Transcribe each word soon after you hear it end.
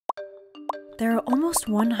There are almost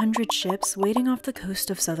 100 ships waiting off the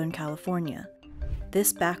coast of Southern California.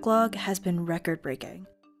 This backlog has been record-breaking.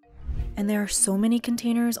 And there are so many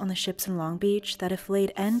containers on the ships in Long Beach that if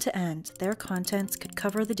laid end to end, their contents could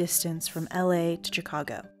cover the distance from LA to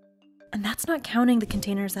Chicago. And that's not counting the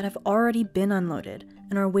containers that have already been unloaded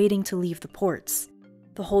and are waiting to leave the ports.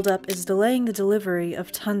 The holdup is delaying the delivery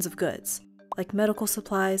of tons of goods, like medical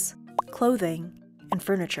supplies, clothing, and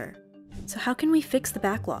furniture. So how can we fix the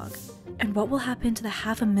backlog? And what will happen to the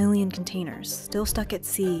 500,000 containers still stuck at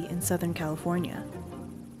sea in Southern California?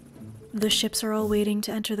 The ships are all waiting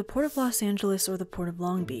to enter the Port of Los Angeles or the Port of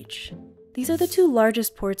Long Beach. These are the two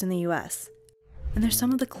largest ports in the US, and they're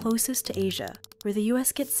some of the closest to Asia, where the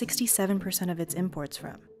US gets 67% of its imports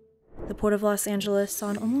from. The Port of Los Angeles saw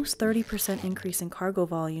an almost 30% increase in cargo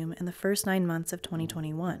volume in the first 9 months of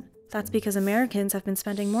 2021. That's because Americans have been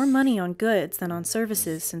spending more money on goods than on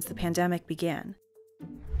services since the pandemic began.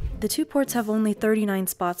 The two ports have only 39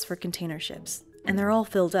 spots for container ships, and they're all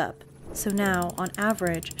filled up. So now, on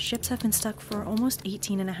average, ships have been stuck for almost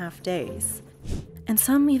 18.5 days. And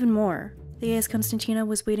some even more. The AS Constantina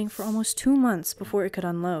was waiting for almost 2 months before it could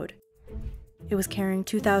unload. It was carrying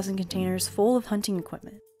 2,000 containers full of hunting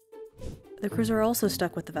equipment. The crews are also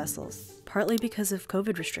stuck with the vessels, partly because of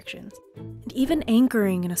COVID restrictions. And even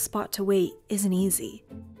anchoring in a spot to wait isn't easy.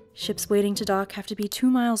 Ships waiting to dock have to be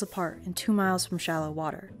 2 miles apart and 2 miles from shallow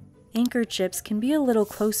water. Anchored ships can be a little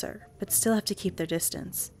closer, but still have to keep their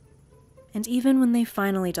distance. And even when they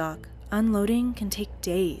finally dock, unloading can take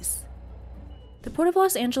days. The Port of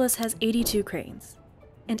Los Angeles has 82 cranes,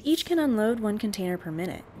 and each can unload 1 container per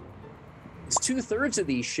minute. 2/3 of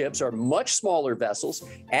these ships are much smaller vessels,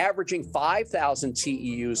 averaging 5,000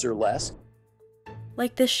 TEUs or less.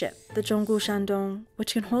 Like this ship, the Zhonggu Shandong,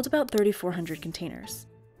 which can hold about 3,400 containers,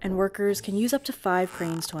 and workers can use up to 5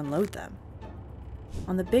 cranes to unload them.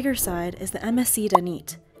 On the bigger side is the MSC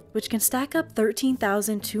Danit, which can stack up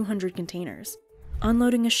 13,200 containers.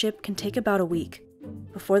 Unloading a ship can take about a week.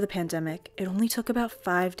 Before the pandemic, it only took about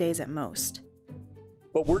 5 days at most.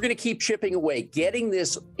 But we're going to keep chipping away. Getting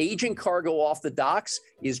this aging cargo off the docks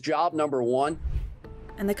is job number 1.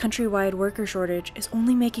 And the countrywide worker shortage is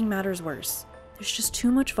only making matters worse. There's just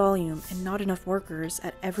too much volume and not enough workers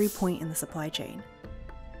at every point in the supply chain.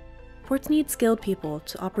 Ports need skilled people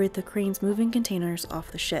to operate the cranes moving containers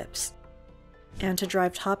off the ships, and to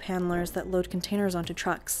drive top handlers that load containers onto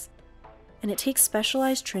trucks. And it takes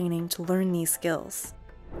specialized training to learn these skills.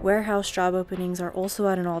 Warehouse job openings are also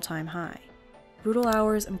at an all-time high. Brutal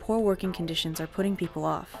hours and poor working conditions are putting people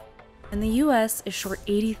off. And the US is short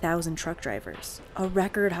 80,000 truck drivers, a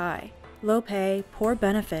record high. Low pay, poor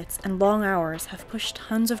benefits, and long hours have pushed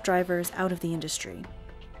tons of drivers out of the industry.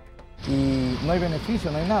 Y no hay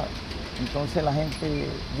beneficio, no hay nada. Entonces la gente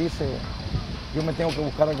dice, yo me tengo que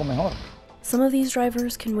buscar algo mejor. Some of these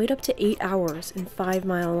drivers can wait up to 8 hours in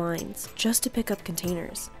 5-mile lines just to pick up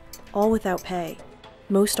containers, all without pay.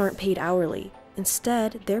 Most aren't paid hourly.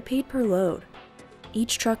 Instead, they're paid per load.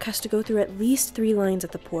 Each truck has to go through at least 3 lines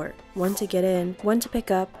at the port, 1 to get in, 1 to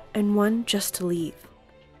pick up, and 1 just to leave.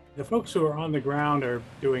 The folks who are on the ground are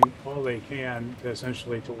doing all they can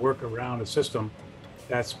essentially to work around a system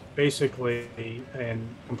that's basically in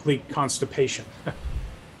complete constipation.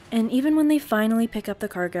 And even when they finally pick up the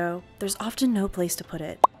cargo, there's often no place to put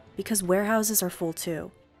it, because warehouses are full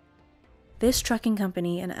too. This trucking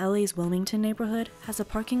company in LA's Wilmington neighborhood has a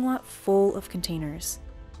parking lot full of containers.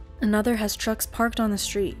 Another has trucks parked on the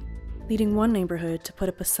street, leading one neighborhood to put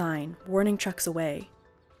up a sign warning trucks away.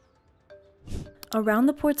 Around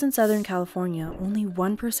the ports in Southern California, only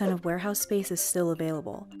 1% of warehouse space is still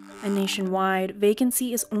available, and nationwide,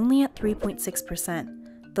 vacancy is only at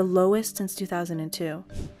 3.6%, the lowest since 2002.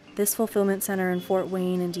 This fulfillment center in Fort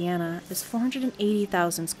Wayne, Indiana, is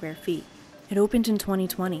 480,000 square feet. It opened in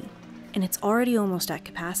 2020, and it's already almost at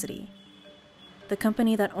capacity. The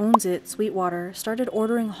company that owns it, Sweetwater, started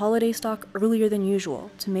ordering holiday stock earlier than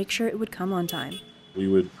usual to make sure it would come on time. We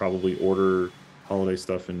would probably order holiday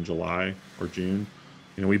stuff in July or June.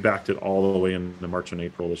 We backed it all the way into March and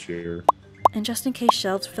April this year. And just in case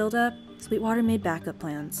shelves filled up, Sweetwater made backup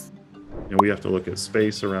plans. We have to look at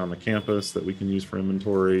space around the campus that we can use for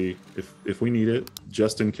inventory. If we need it,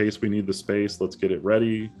 just in case we need the space, let's get it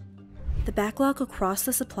ready. The backlog across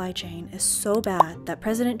the supply chain is so bad that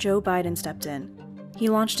President Joe Biden stepped in. He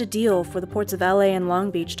launched a deal for the ports of LA and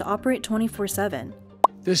Long Beach to operate 24/7.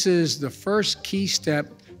 This is the first key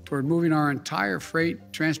step toward moving our entire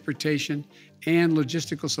freight, transportation, and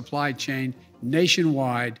logistical supply chain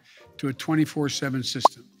nationwide to a 24/7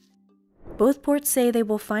 system. Both ports say they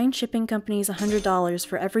will fine shipping companies $100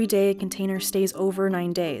 for every day a container stays over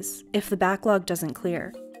 9 days, if the backlog doesn't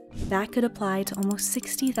clear. That could apply to almost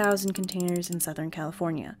 60,000 containers in Southern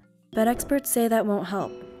California. But experts say that won't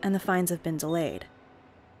help, and the fines have been delayed.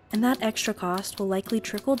 And that extra cost will likely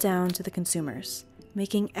trickle down to the consumers,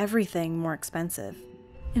 making everything more expensive.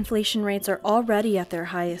 Inflation rates are already at their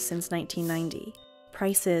highest since 1990.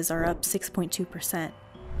 Prices are up 6.2%.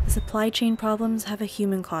 The supply chain problems have a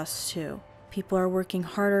human cost too. People are working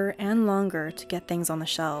harder and longer to get things on the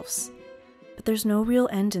shelves. But there's no real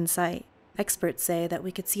end in sight. Experts say that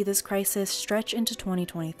we could see this crisis stretch into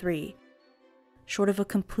 2023. Short of a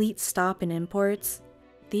complete stop in imports,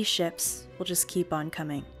 these ships will just keep on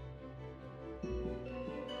coming.